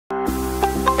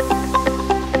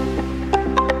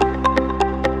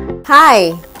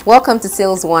Hi, welcome to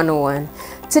Sales 101.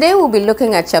 Today we'll be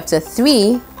looking at chapter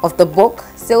 3 of the book,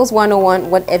 Sales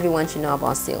 101, What Everyone Should Know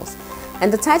About Sales.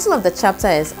 And the title of the chapter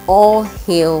is All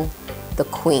Hail the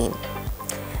Queen.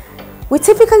 We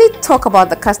typically talk about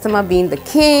the customer being the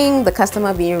king, the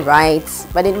customer being right,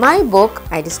 but in my book,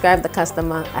 I describe the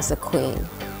customer as a queen.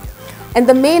 And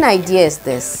the main idea is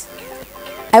this.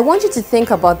 I want you to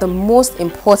think about the most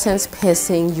important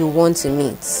person you want to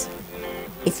meet.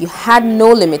 If you had no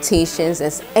limitations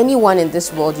as anyone in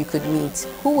this world you could meet,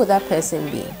 who would that person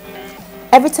be?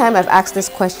 Every time I've asked this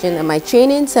question in my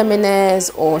training seminars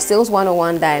or Sales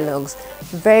 101 dialogues,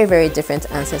 very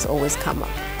different answers always come up.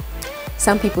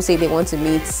 Some people say they want to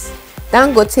meet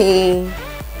Dangote,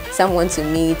 some want to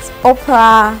meet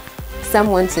Oprah,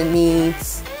 some want to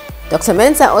meet Dr.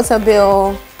 Mensa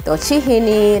Otabil, Dochie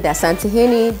Hene, Asante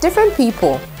Hene, different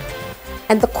people.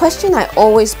 And the question I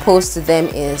always pose to them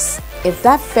is, if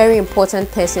that very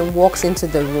important person walks into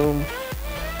the room,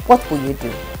 what will you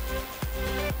do?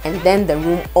 And then the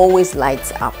room always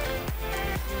lights up.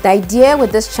 The idea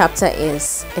with this chapter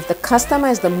is, if the customer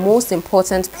is the most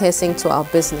important person to our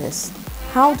business,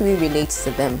 how do we relate to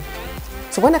them?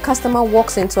 So when a customer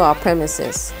walks into our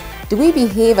premises, do we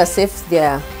behave as if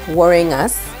they're worrying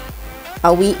us?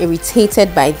 Are we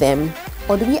irritated by them?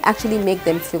 Or do we actually make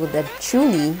them feel that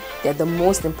truly they're the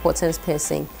most important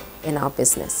person in our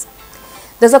business?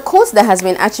 There's a quote that has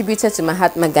been attributed to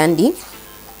Mahatma Gandhi,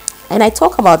 and I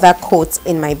talk about that quote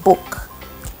in my book,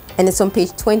 and it's on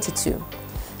page 22.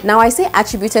 Now I say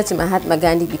attributed to Mahatma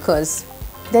Gandhi because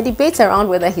the debate around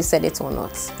whether he said it or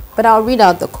not, but I'll read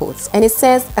out the quotes, and it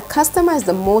says, a customer is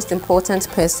the most important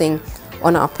person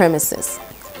on our premises.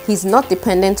 He's not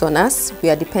dependent on us, we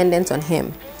are dependent on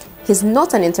him. He's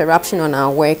not an interruption on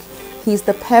our work, he's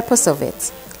the purpose of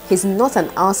it. He's not an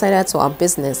outsider to our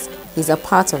business, he's a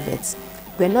part of it.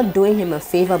 We're not doing him a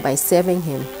favor by serving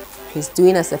him, he's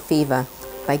doing us a favor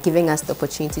by giving us the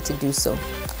opportunity to do so.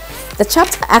 The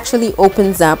chapter actually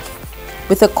opens up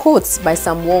with a quote by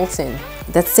Sam Walton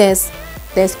that says,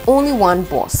 there's only one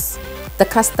boss, the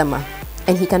customer,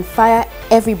 and he can fire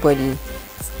everybody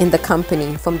in the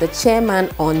company from the chairman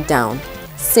on down,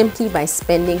 simply by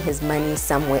spending his money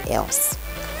somewhere else.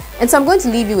 And so I'm going to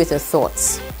leave you with a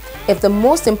thought. If the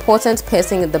most important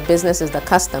person in the business is the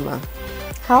customer,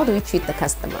 how do we treat the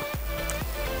customer?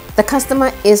 The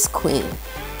customer is queen.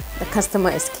 The customer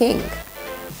is king.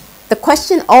 The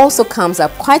question also comes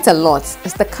up quite a lot.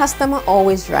 Is the customer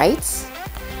always right?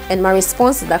 And my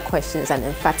response to that question is an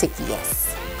emphatic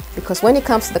yes. Because when it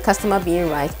comes to the customer being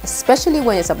right, especially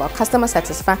when it's about customer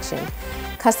satisfaction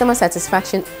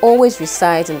always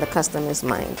resides in the customer's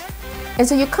mind. And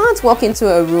so you can't walk into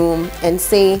a room and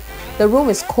say, the room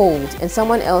is cold, and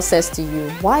someone else says to you,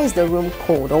 why is the room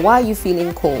cold, or why are you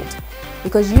feeling cold?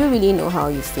 Because you really know how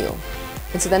you feel.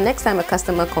 And so the next time a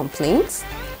customer complains,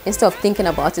 instead of thinking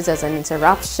about it as an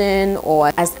interruption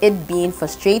or as it being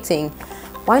frustrating,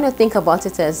 why not think about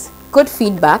it as good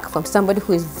feedback from somebody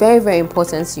who is very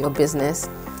important to your business,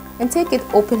 and take it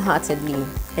open-heartedly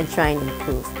and try and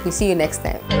improve. We'll see you next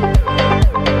time.